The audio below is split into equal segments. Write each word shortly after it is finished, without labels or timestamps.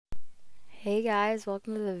Hey guys,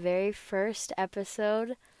 welcome to the very first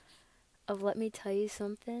episode of Let Me Tell You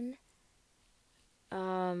Something.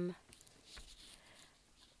 Um,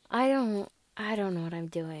 I don't, I don't know what I'm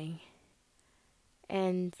doing,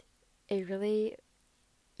 and it really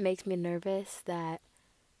makes me nervous that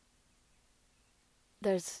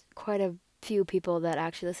there's quite a few people that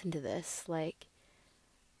actually listen to this, like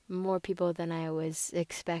more people than I was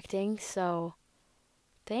expecting. So,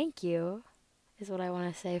 thank you, is what I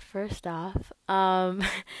want to say first off.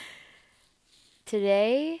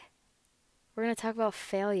 Today we're gonna talk about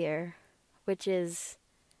failure, which is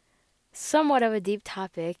somewhat of a deep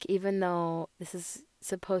topic, even though this is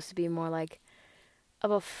supposed to be more like of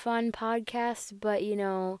a fun podcast. But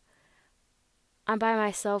I'm by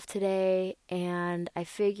myself today, and I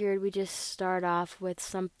figured we just start off with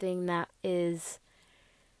something that is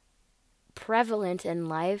prevalent in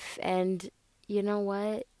life. And you know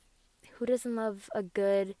what? Who doesn't love a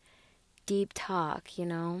good deep talk?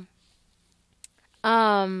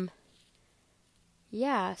 Um,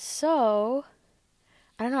 yeah, so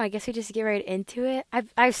I don't know, I guess we just get right into it.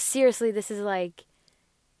 I seriously, this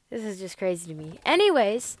is just crazy to me.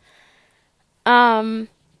 Anyways, um,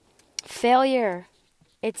 failure.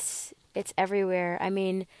 It's everywhere. I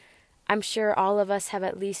mean, I'm sure all of us have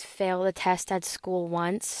at least failed a test at school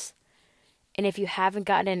once. And if you haven't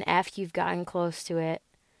gotten an F, you've gotten close to it.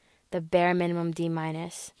 The bare minimum D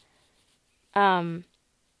minus. Um,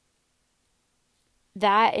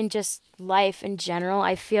 that and just life in general,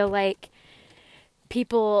 I feel like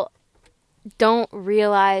people don't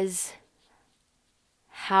realize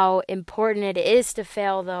how important it is to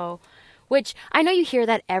fail, though. Which I know you hear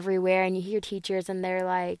that everywhere, and you hear teachers and they're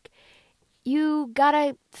like, you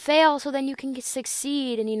gotta fail so then you can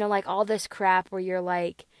succeed, and like all this crap where you're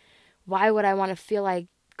like, why would I want to feel like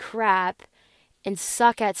crap and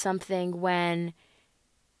suck at something when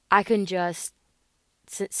I can just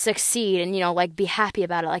succeed and like be happy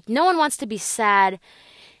about it? Like, no one wants to be sad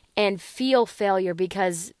and feel failure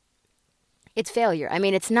because it's failure. I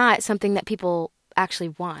mean, it's not something that people actually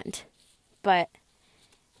want. But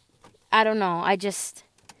I don't know. I don't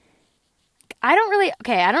really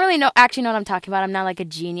know what I'm talking about. I'm not like a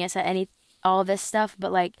genius at all of this stuff,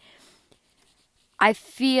 but like I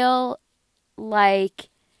feel like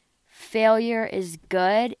failure is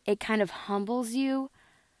good. It kind of humbles you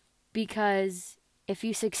because if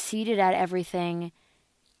you succeeded at everything,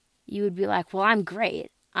 you would be like, well, I'm great.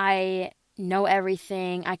 I know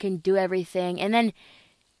everything. I can do everything. And then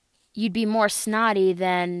you'd be more snotty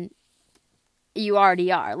than you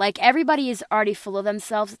already are. Like, everybody is already full of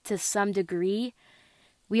themselves to some degree.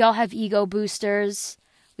 We all have ego boosters.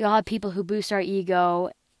 We all have people who boost our ego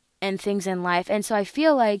and things in life. And so I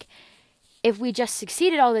feel like if we just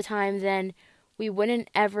succeeded all the time, then we wouldn't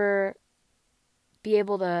ever be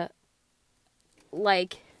able to,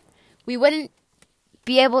 we wouldn't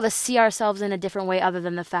be able to see ourselves in a different way other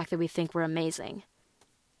than the fact that we think we're amazing.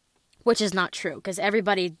 Which is not true, because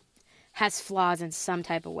everybody has flaws in some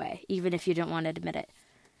type of way, even if you don't want to admit it.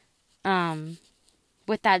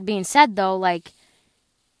 With that being said, though, like,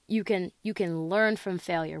 you can learn from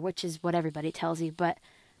failure, which is what everybody tells you. But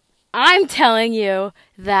I'm telling you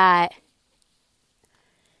that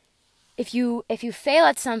if you fail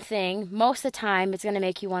at something, most of the time it's going to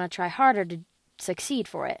make you want to try harder to succeed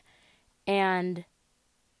for it. And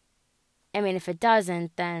I mean, if it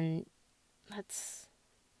doesn't, then that's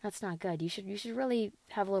not good. You should really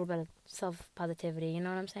have a little bit of self-positivity, you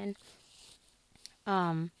know what I'm saying?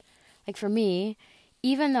 Like for me,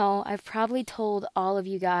 even though I've probably told all of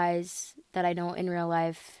you guys that I know in real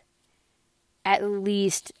life at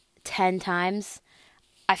least 10 times,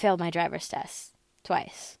 I failed my driver's test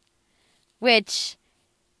twice, which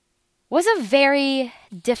was a very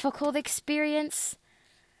difficult experience.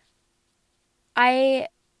 Here's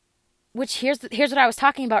what I was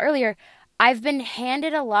talking about earlier. I've been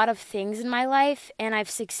handed a lot of things in my life, and I've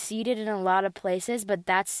succeeded in a lot of places, but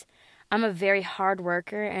I'm a very hard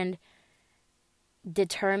worker and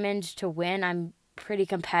determined to win. I'm pretty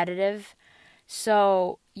competitive.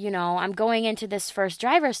 So, I'm going into this first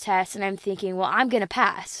driver's test, and I'm thinking, well, I'm going to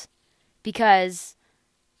pass because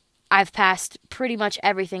I've passed pretty much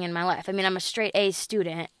everything in my life. I mean, I'm a straight A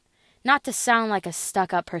student. Not to sound like a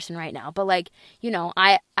stuck-up person right now, but I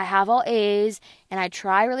have all A's, and I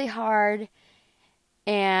try really hard,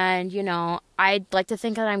 and, I'd like to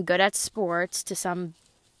think that I'm good at sports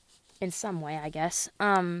in some way, I guess.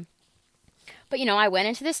 But, I went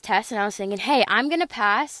into this test, and I was thinking, hey, I'm going to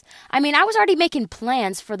pass. I mean, I was already making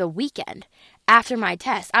plans for the weekend after my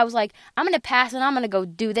test. I was like, I'm going to pass, and I'm going to go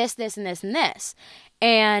do this, this, and this, and this.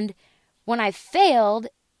 And when I failed,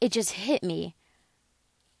 it just hit me.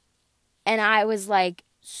 And I was like,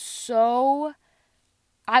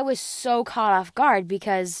 I was so caught off guard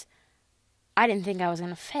because I didn't think I was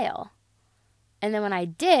going to fail. And then when I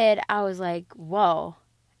did, I was like, whoa.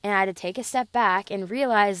 And I had to take a step back and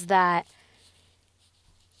realize that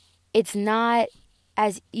it's not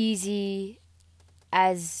as easy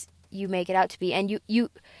as you make it out to be. And you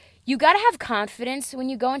got to have confidence when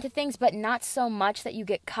you go into things, but not so much that you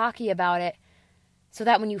get cocky about it so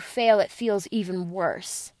that when you fail, it feels even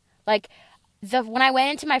worse. Like, when I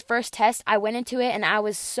went into my first test, I went into it and I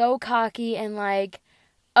was so cocky and like,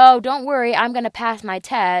 oh, don't worry, I'm going to pass my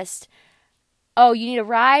test. Oh, you need a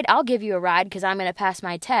ride? I'll give you a ride because I'm going to pass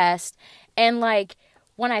my test. And like,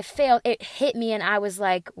 when I failed, it hit me and I was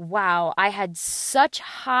like, wow, I had such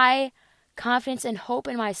high confidence and hope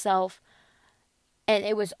in myself, and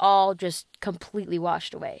it was all just completely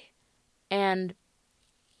washed away. And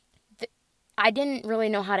I didn't really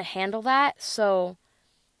know how to handle that, so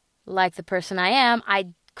like the person I am, I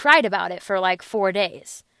cried about it for like 4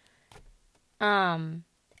 days.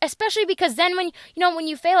 Especially because then when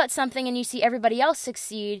you fail at something and you see everybody else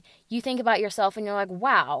succeed, you think about yourself and you're like,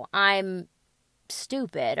 wow, I'm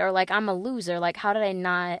stupid, or like I'm a loser. Like, how did I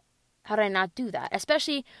not do that?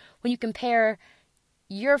 Especially when you compare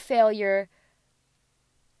your failure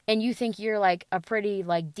and you think you're like a pretty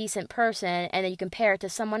like decent person, and then you compare it to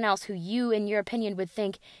someone else who you, in your opinion, would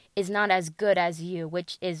think is not as good as you,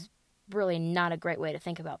 which is really not a great way to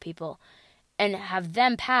think about people, and have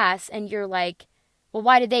them pass, and you're like, well,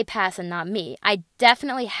 why did they pass and not me? I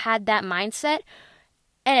definitely had that mindset,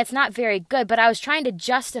 and it's not very good, but I was trying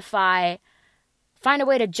to find a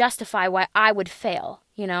way to justify why I would fail,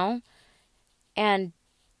 you know? And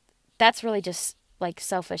that's really just like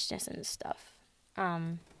selfishness and stuff.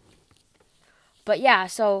 But yeah,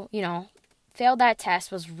 so, failed that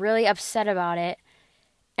test, was really upset about it.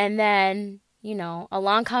 And then,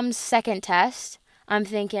 along comes second test. I'm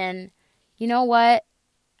thinking, you know what?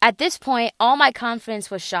 At this point, all my confidence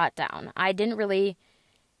was shot down. I didn't really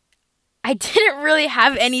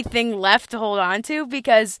have anything left to hold on to,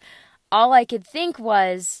 because all I could think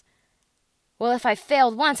was, well, if I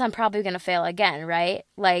failed once, I'm probably going to fail again, right?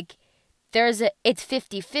 Like, it's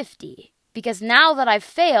 50-50. Because now that I've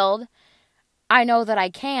failed, I know that I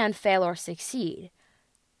can fail or succeed.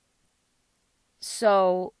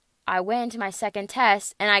 So I went into my second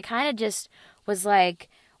test, and I kind of just was like,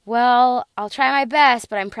 well, I'll try my best,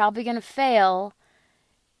 but I'm probably going to fail.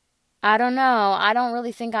 I don't know. I don't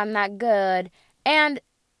really think I'm that good. And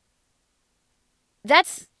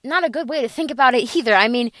that's not a good way to think about it either. I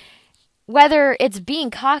mean, whether it's being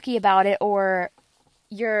cocky about it or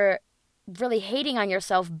you're really hating on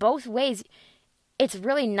yourself, both ways, it's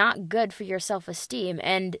really not good for your self-esteem.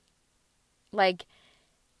 And like,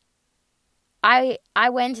 I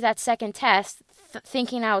went into that second test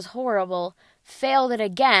thinking I was horrible, failed it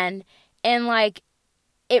again, and like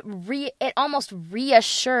it almost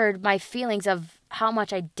reassured my feelings of how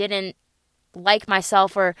much I didn't like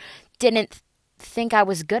myself or didn't think I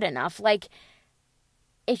was good enough. Like,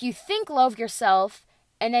 if you think low of yourself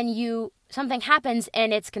and then something happens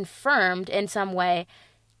and it's confirmed in some way,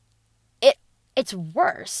 it's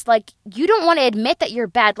worse. Like, you don't want to admit that you're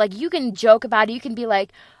bad. Like, you can joke about it. You can be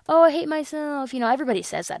like, oh, I hate myself. Everybody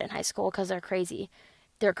says that in high school because they're crazy.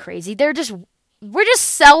 They're crazy. We're just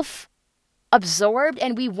self-absorbed,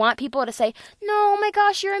 and we want people to say, no, oh my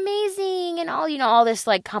gosh, you're amazing, and all this,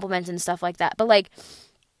 like, compliments and stuff like that. But, like,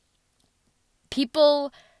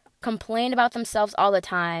 people complain about themselves all the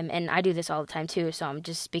time, and I do this all the time too, so I'm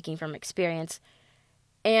just speaking from experience.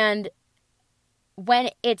 And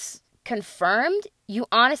when it's confirmed, you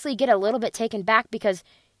honestly get a little bit taken back because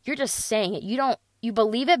you're just saying it. You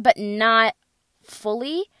believe it, but not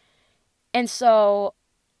fully. And so,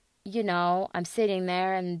 I'm sitting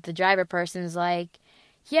there and the driver person's like,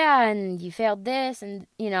 yeah, and you failed this, and,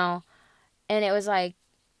 and it was like,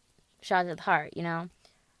 shot to the heart,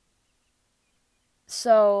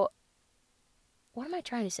 So, what am I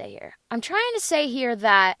trying to say here? I'm trying to say here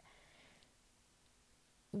that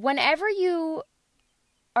whenever you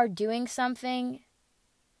are doing something,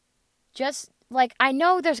 just like, I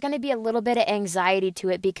know there's going to be a little bit of anxiety to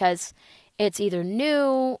it because it's either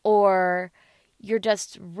new or you're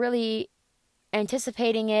just really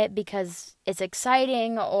anticipating it because it's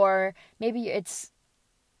exciting, or maybe it's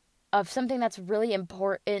of something that's really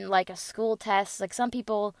important, like a school test. Like, some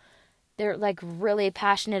people, they're like really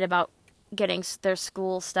passionate about getting their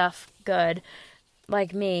school stuff good,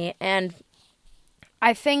 like me. And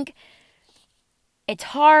I think it's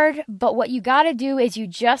hard, but what you gotta do is you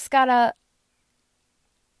just gotta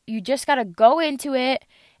go into it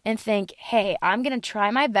and think, hey, I'm gonna try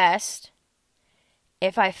my best,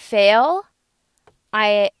 If I fail,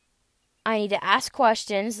 I need to ask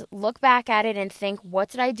questions, look back at it and think, what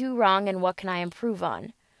did I do wrong and what can I improve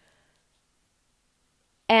on?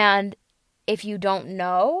 And if you don't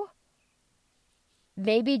know,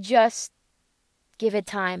 maybe just give it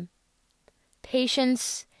time.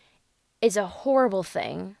 Patience is a horrible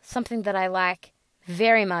thing, something that I lack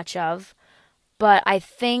very much of, but I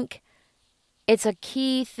think it's a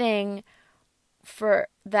key thing for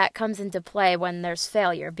that comes into play when there's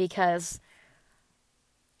failure, because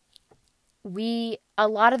a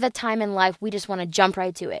lot of the time in life we just want to jump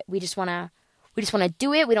right to it. We just want to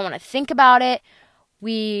do it. We don't want to think about it.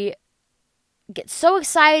 We get so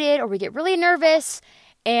excited, or we get really nervous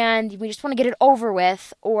and we just want to get it over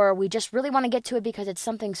with, or we just really want to get to it because it's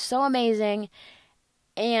something so amazing.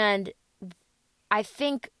 And I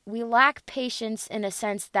think we lack patience in a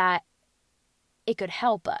sense that it could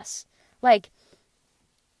help us. Like,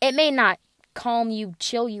 it may not calm you,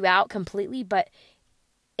 chill you out completely, but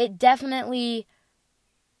it definitely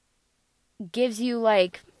gives you,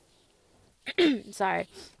 like, sorry,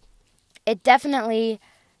 it definitely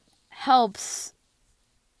helps,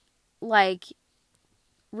 like,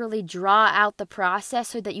 really draw out the process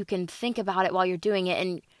so that you can think about it while you're doing it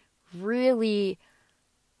and really,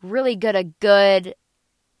 really get a good,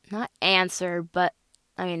 not answer, but,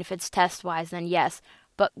 I mean, if it's test-wise, then yes,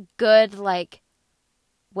 but good, like,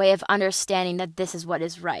 way of understanding that this is what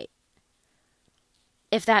is right.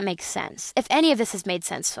 If that makes sense. If any of this has made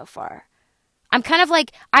sense so far. I'm kind of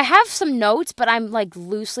like, I have some notes, but I'm like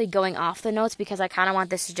loosely going off the notes because I kind of want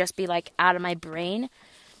this to just be like out of my brain.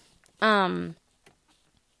 I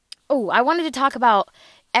wanted to talk about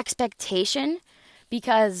expectation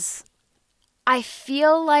because I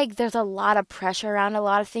feel like there's a lot of pressure around a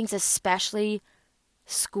lot of things, especially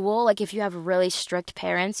school. Like if you have really strict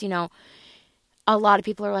parents, you know, a lot of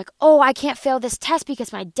people are like, oh, I can't fail this test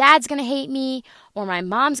because my dad's going to hate me, or my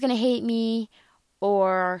mom's going to hate me,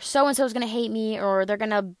 or so-and-so's going to hate me, or they're going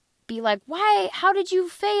to be like, why? How did you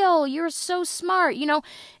fail? You're so smart, you know?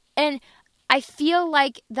 And I feel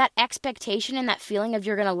like that expectation and that feeling of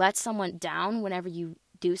you're going to let someone down whenever you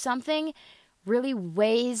do something really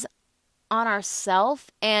weighs on ourselves.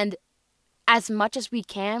 And as much as we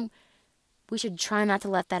can, we should try not to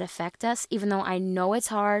let that affect us, even though I know it's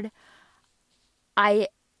hard. I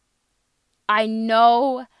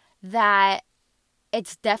know that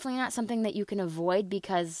it's definitely not something that you can avoid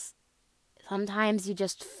because sometimes you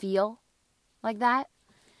just feel like that.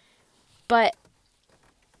 But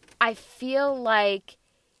I feel like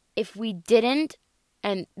if we didn't,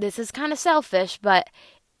 and this is kind of selfish, but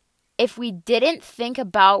if we didn't think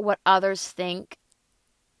about what others think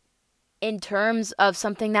in terms of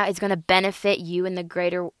something that is going to benefit you in the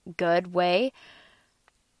greater good way,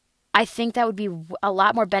 I think that would be a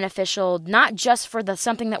lot more beneficial, not just for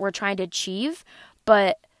something that we're trying to achieve,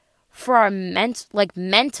 but for our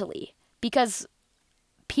mentally, because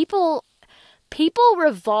people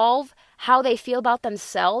revolve how they feel about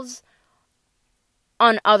themselves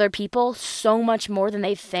on other people so much more than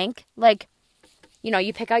they think. Like, you know,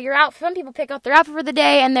 you pick out your outfit. Some people pick out their outfit for the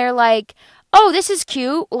day and they're like, oh, this is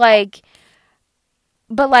cute. Like,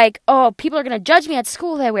 but like, oh, people are going to judge me at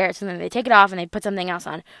school if I wear it. So then they take it off and they put something else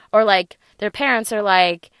on. Or like their parents are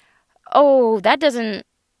like, oh, that doesn't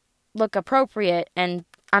look appropriate. And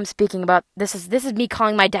I'm speaking about, this is me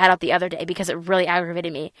calling my dad out the other day because it really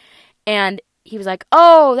aggravated me. And he was like,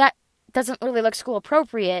 oh, that doesn't really look school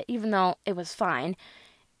appropriate, even though it was fine.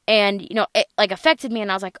 And, you know, it like affected me.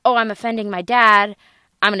 And I was like, oh, I'm offending my dad.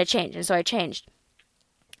 I'm going to change. And so I changed.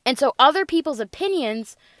 And so other people's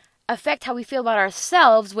opinions affect how we feel about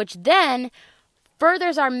ourselves, which then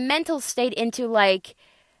furthers our mental state into like,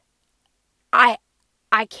 I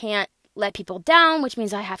can't let people down, which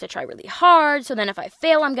means I have to try really hard. So then if I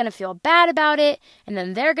fail, I'm going to feel bad about it. And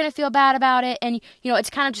then they're going to feel bad about it. And, you know, it's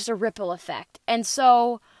kind of just a ripple effect. And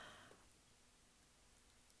so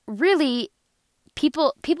really,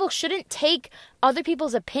 people shouldn't take other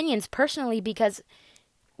people's opinions personally, because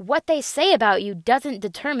what they say about you doesn't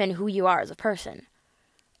determine who you are as a person.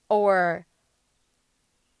 Or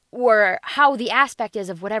how the aspect is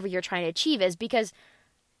of whatever you're trying to achieve is, because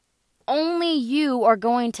only you are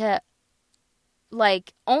going to,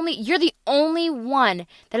 you're the only one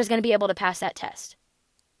that is going to be able to pass that test.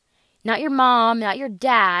 Not your mom, not your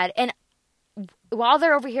dad. And while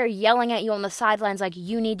they're over here yelling at you on the sidelines like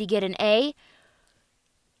you need to get an A,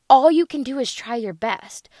 all you can do is try your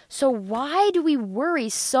best. So why do we worry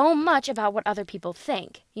so much about what other people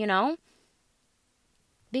think, you know?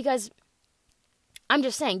 Because, I'm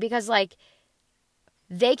just saying, because, like,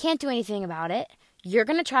 they can't do anything about it. You're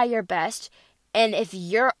going to try your best. And if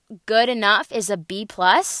your good enough is a B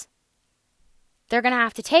plus, they're going to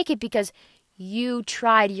have to take it because you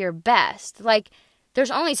tried your best. Like,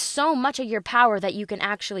 there's only so much of your power that you can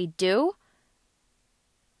actually do.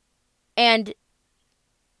 And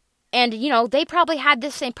they probably had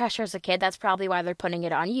this same pressure as a kid. That's probably why they're putting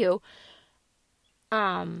it on you.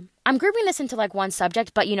 I'm grouping this into, like, one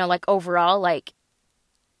subject, but, like, overall, like,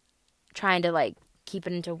 trying to, like, keep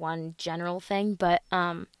it into one general thing. But,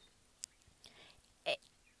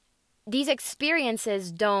 these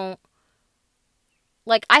experiences don't,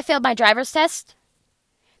 like, I failed my driver's test.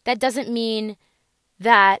 That doesn't mean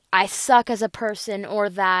that I suck as a person or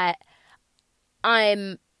that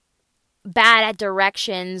I'm bad at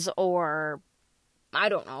directions or, I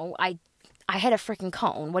don't know, I hit a freaking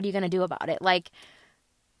cone. What are you going to do about it? Like,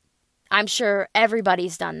 I'm sure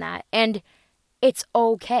everybody's done that. And it's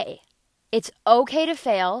okay. It's okay to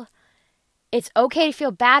fail. It's okay to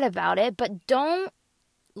feel bad about it, but don't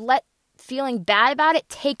let feeling bad about it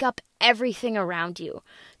take up everything around you.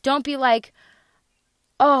 Don't be like,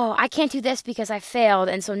 oh, I can't do this because I failed,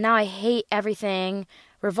 and so now I hate everything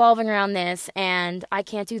revolving around this, and I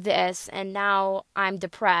can't do this, and now I'm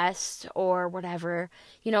depressed or whatever.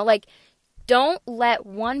 Like, don't let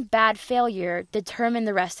one bad failure determine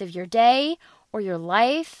the rest of your day or your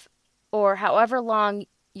life or however long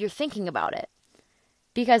you're thinking about it.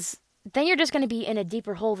 Because then you're just going to be in a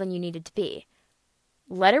deeper hole than you needed to be.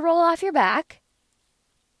 Let it roll off your back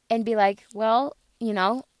and be like, well,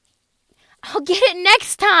 I'll get it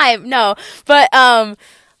next time. No, but,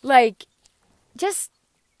 just,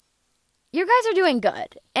 you guys are doing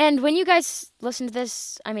good. And when you guys listen to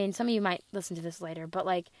this, I mean, some of you might listen to this later, but,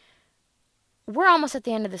 like, we're almost at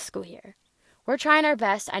the end of the school year. We're trying our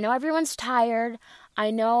best. I know everyone's tired.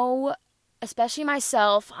 I know, especially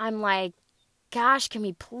myself, I'm like, gosh, can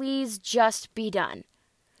we please just be done?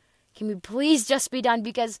 Can we please just be done?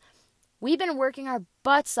 Because we've been working our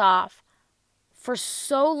butts off for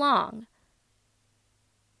so long.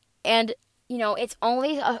 And, it's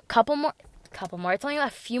only a couple more. It's only a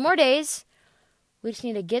few more days. We just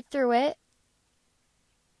need to get through it.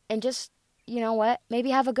 And just,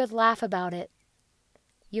 maybe have a good laugh about it.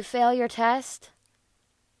 You fail your test.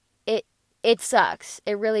 It sucks.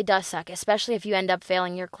 It really does suck. Especially if you end up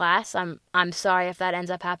failing your class. I'm sorry if that ends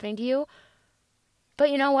up happening to you. But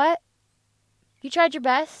you know what? You tried your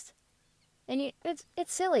best. And it's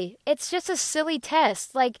silly. It's just a silly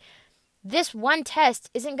test. Like, this one test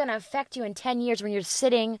isn't going to affect you in 10 years when you're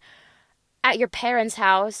sitting at your parents'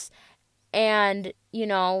 house and,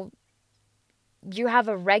 you're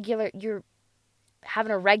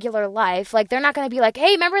having a regular life. Like, they're not going to be like,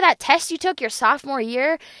 hey, remember that test you took your sophomore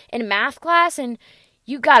year in math class and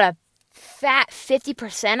you got a fat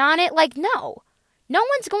 50% on it? Like, no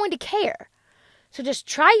one's going to care. So just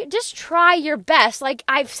try your best. Like,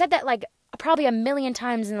 I've said that like probably a million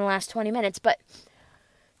times in the last 20 minutes, but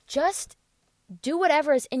just do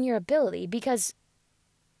whatever is in your ability, because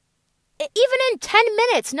even in 10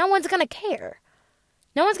 minutes, no one's going to care.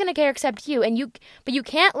 No one's going to care except you. But you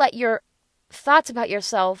can't let your thoughts about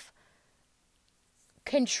yourself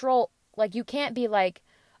control, like, you can't be like,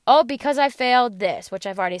 oh, because I failed this, which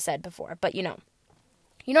I've already said before, but you know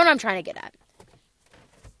what I'm trying to get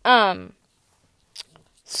at.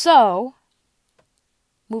 So,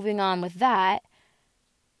 moving on with that,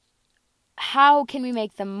 how can we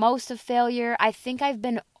make the most of failure? I think I've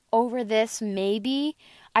been over this, maybe.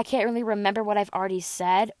 I can't really remember what I've already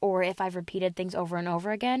said or if I've repeated things over and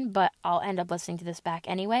over again, but I'll end up listening to this back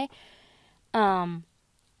anyway. I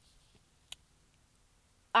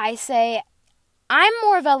say I'm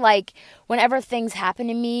more of a, like, whenever things happen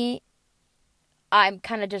to me, I'm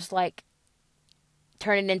kind of just, like,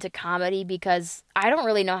 turn it into comedy, because I don't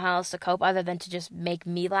really know how else to cope other than to just make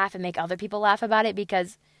me laugh and make other people laugh about it,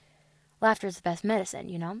 because laughter is the best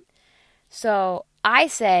medicine, So I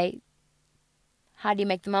say, how do you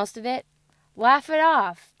make the most of it? Laugh it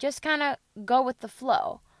off. Just kind of go with the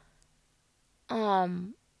flow.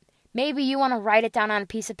 Maybe you want to write it down on a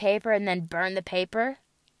piece of paper and then burn the paper.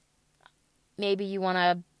 Maybe you want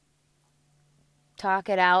to talk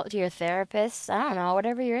it out to your therapist. I don't know,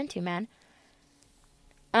 whatever you're into, man.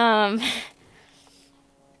 I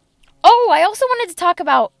also wanted to talk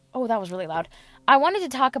about, that was really loud. I wanted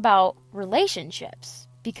to talk about relationships,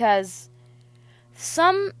 because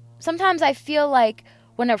sometimes I feel like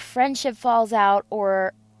when a friendship falls out,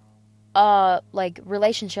 or like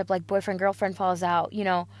relationship, like boyfriend, girlfriend falls out,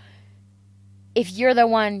 if you're the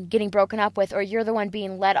one getting broken up with, or you're the one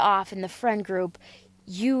being let off in the friend group,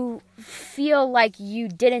 you feel like you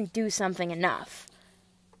didn't do something enough.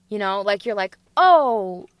 Like, you're like,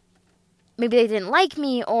 oh, maybe they didn't like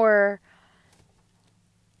me, or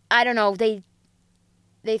I don't know, they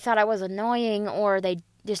thought I was annoying, or they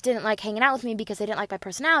just didn't like hanging out with me because they didn't like my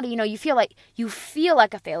personality. You feel like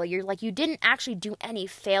a failure. Like you didn't actually do any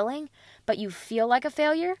failing, but you feel like a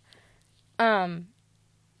failure. I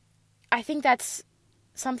think that's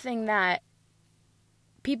something that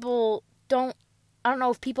people don't, I don't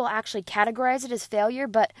know if people actually categorize it as failure,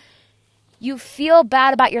 but you feel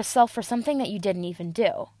bad about yourself for something that you didn't even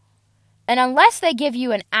do. And unless they give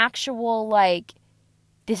you an actual, like,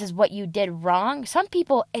 this is what you did wrong, some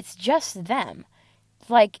people, it's just them.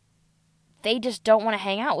 Like, they just don't want to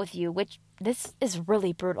hang out with you, which, this is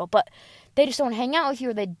really brutal, but they just don't hang out with you,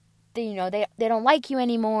 or they don't like you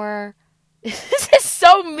anymore. This is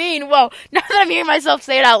so mean. Whoa, now that I'm hearing myself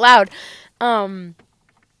say it out loud.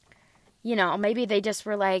 Maybe they just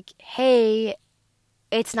were like, hey,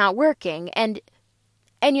 it's not working. And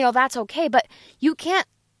that's okay, but you can't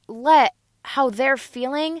let how they're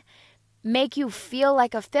feeling make you feel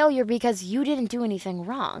like a failure because you didn't do anything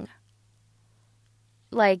wrong.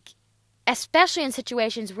 Like, especially in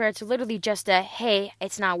situations where it's literally just a, hey,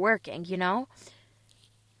 it's not working,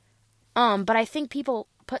 But I think people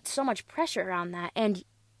put so much pressure around that, and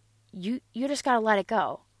you just gotta let it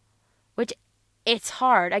go. Which, it's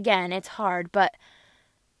hard. Again, it's hard, but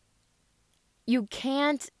you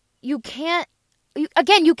can't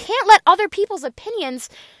let other people's opinions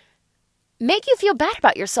make you feel bad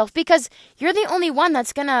about yourself, because you're the only one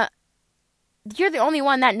that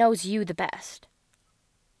knows you the best.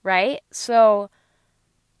 Right? So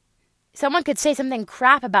someone could say something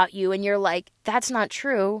crap about you and you're like, that's not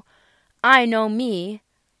true. I know me.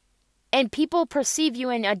 And people perceive you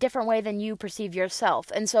in a different way than you perceive yourself.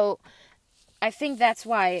 And so I think that's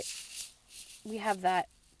why we have that.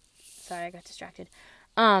 Sorry, I got distracted.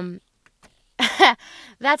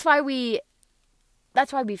 That's why we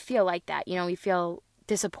feel like that. We feel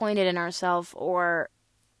disappointed in ourselves, or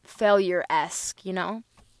failure-esque,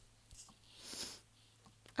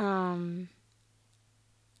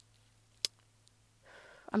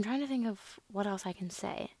 I'm trying to think of what else I can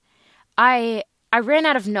say. I ran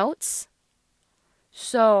out of notes,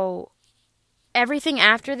 so everything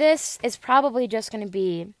after this is probably just going to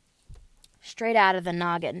be straight out of the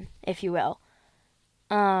noggin, if you will.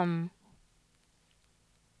 What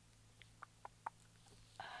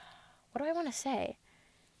do I want to say?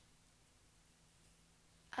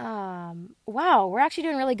 Wow, we're actually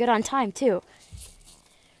doing really good on time, too.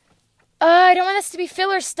 I don't want this to be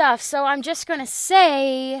filler stuff, so I'm just going to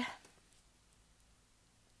say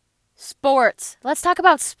sports. Let's talk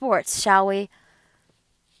about sports, shall we?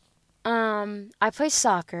 I play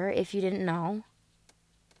soccer, if you didn't know.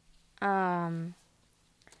 I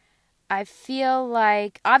feel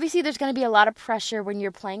like, obviously there's going to be a lot of pressure when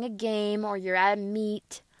you're playing a game, or you're at a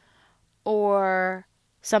meet, or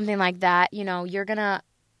something like that. You're gonna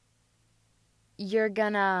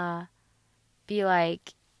be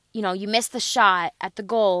like, you missed the shot at the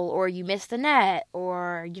goal, or you missed the net,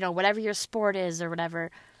 or, whatever your sport is or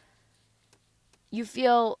whatever. You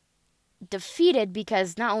feel defeated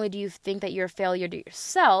because not only do you think that you're a failure to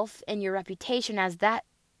yourself and your reputation as that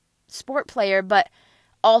sport player, but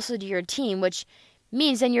also to your team, which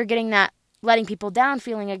means then you're getting that letting people down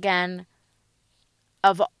feeling again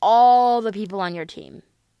of all the people on your team.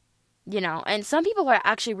 And some people are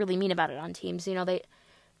actually really mean about it on teams. They're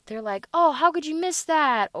like, oh, how could you miss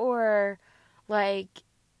that? Or like,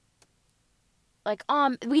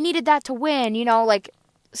 we needed that to win,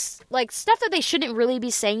 like stuff that they shouldn't really be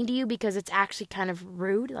saying to you because it's actually kind of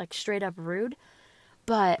rude, like straight up rude.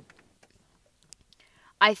 But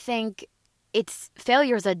I think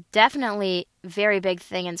failure is a definitely very big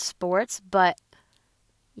thing in sports, but,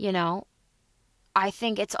 I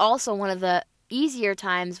think it's also one of the easier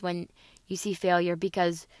times when you see failure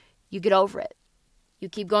because you get over it. You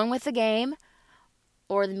keep going with the game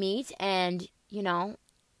or the meet, and, you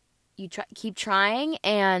keep trying,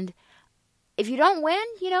 and if you don't win,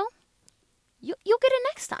 you'll get it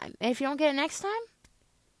next time. And if you don't get it next time,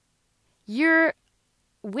 you're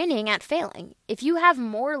winning at failing. If you have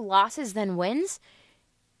more losses than wins,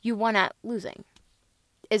 you won at losing,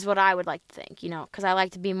 is what I would like to think, because I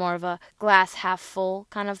like to be more of a glass half full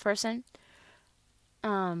kind of person.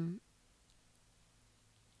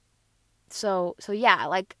 So yeah,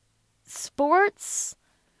 like sports,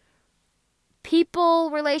 people,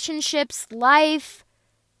 relationships, life.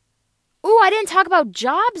 Ooh, I didn't talk about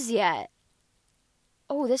jobs yet.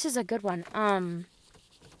 Oh, this is a good one.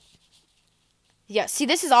 Yeah, see,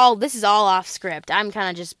 this is all off script. I'm kind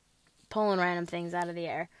of just pulling random things out of the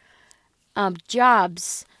air.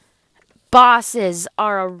 Jobs, bosses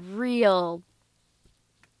are a real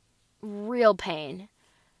pain.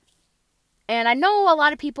 And I know a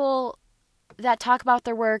lot of people that talk about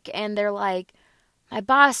their work and they're like, my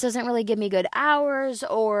boss doesn't really give me good hours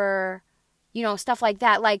or, stuff like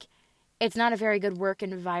that. Like, it's not a very good work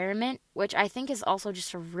environment, which I think is also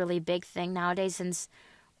just a really big thing nowadays since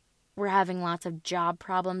we're having lots of job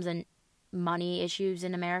problems and money issues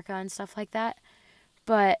in America and stuff like that.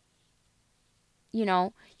 But,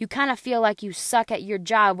 you kind of feel like you suck at your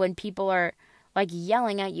job when people are, like,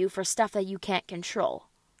 yelling at you for stuff that you can't control.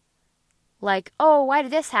 Like, oh, why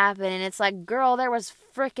did this happen? And it's like, girl, there was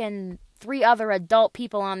frickin' 3 other adult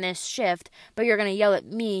people on this shift, but you're going to yell at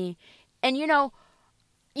me. And, you can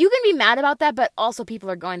be mad about that, but also people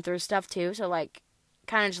are going through stuff too. So, like,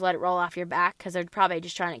 kind of just let it roll off your back because they're probably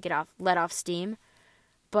just trying to let off steam.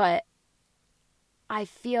 But I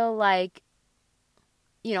feel like,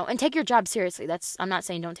 and take your job seriously. I'm not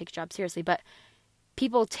saying don't take your job seriously, but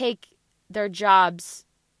people take their jobs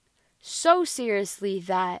so seriously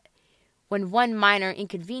that when one minor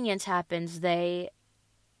inconvenience happens, they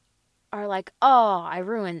are like, oh, I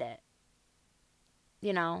ruined it.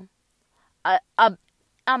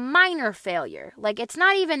 A minor failure. Like, it's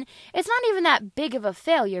not even that big of a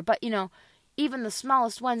failure, but, even the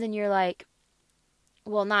smallest ones, and you're like,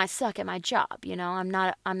 well, now I suck at my job, I'm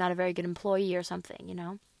not a very good employee or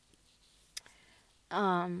something,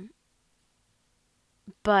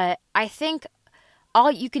 But I think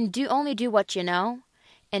all you can do, only do what you know.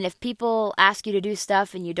 And if people ask you to do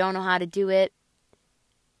stuff and you don't know how to do it,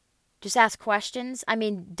 just ask questions. I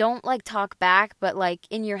mean, don't, like, talk back, but, like,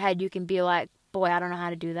 in your head you can be like, boy, I don't know how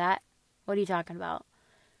to do that. What are you talking about?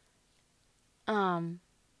 But,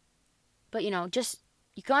 just,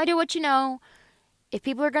 you can only do what you know. If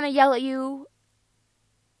people are going to yell at you,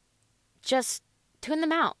 just tune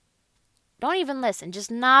them out. Don't even listen. Just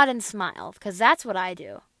nod and smile, because that's what I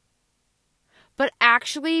do. But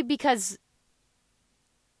actually, because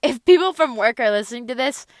if people from work are listening to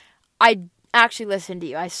this, I actually listen to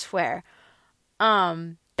you, I swear.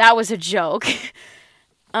 That was a joke.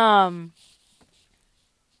 Yeah.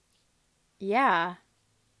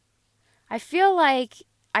 I feel like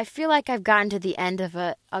I've gotten to the end of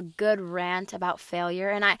a good rant about failure,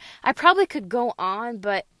 and I probably could go on,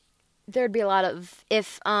 but there'd be a lot of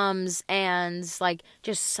if, ands, like,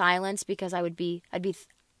 just silence, because I'd be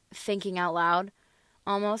thinking out loud,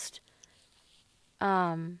 almost.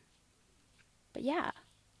 But yeah.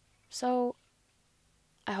 So,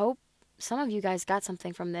 I hope some of you guys got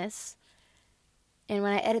something from this. And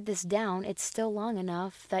when I edit this down, it's still long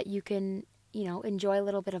enough that you can, enjoy a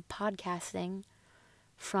little bit of podcasting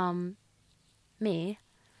from me.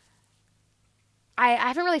 I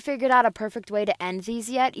haven't really figured out a perfect way to end these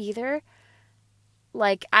yet either.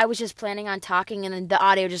 Like, I was just planning on talking and then the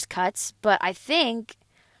audio just cuts. But I think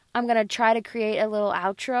I'm going to try to create a little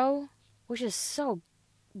outro, which is so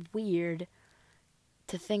weird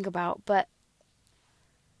to think about. But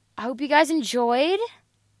I hope you guys enjoyed.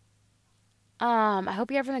 I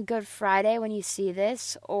hope you're having a good Friday when you see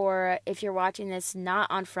this. Or if you're watching this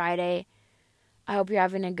not on Friday, I hope you're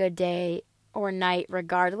having a good day or night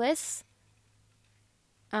regardless.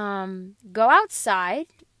 Go outside.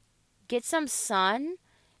 Get some sun.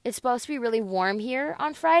 It's supposed to be really warm here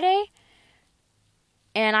on Friday.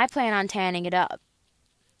 And I plan on tanning it up.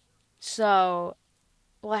 So,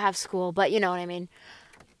 well, I have school, but you know what I mean.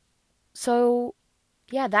 So,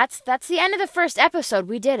 yeah, that's the end of the first episode.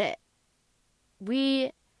 We did it.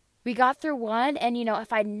 We got through one, and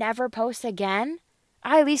if I never post again,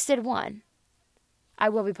 I at least did one. I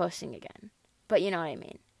will be posting again. But you know what I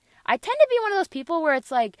mean. I tend to be one of those people where it's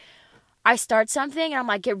like, I start something and I'm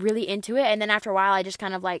like, get really into it, and then after a while I just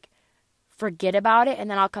kind of like forget about it, and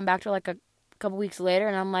then I'll come back to it like a couple weeks later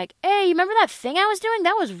and I'm like, hey, you remember that thing I was doing?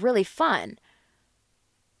 That was really fun.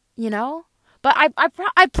 But I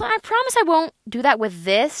promise I won't do that with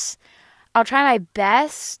this. I'll try my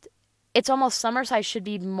best. It's almost summer, so I should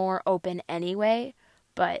be more open anyway.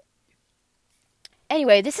 But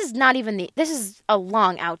anyway, this is a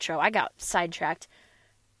long outro. I got sidetracked.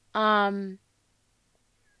 I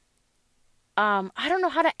don't know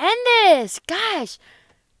how to end this. Gosh.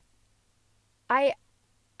 I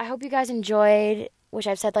hope you guys enjoyed, which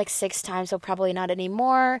I've said like 6 times, so probably not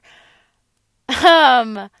anymore.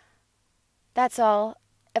 That's all.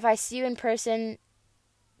 If I see you in person,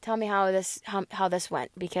 tell me how this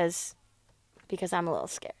went, because I'm a little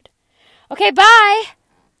scared. Okay, bye.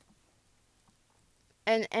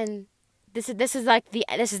 And this is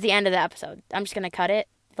the end of the episode. I'm just gonna cut it.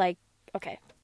 Like, okay.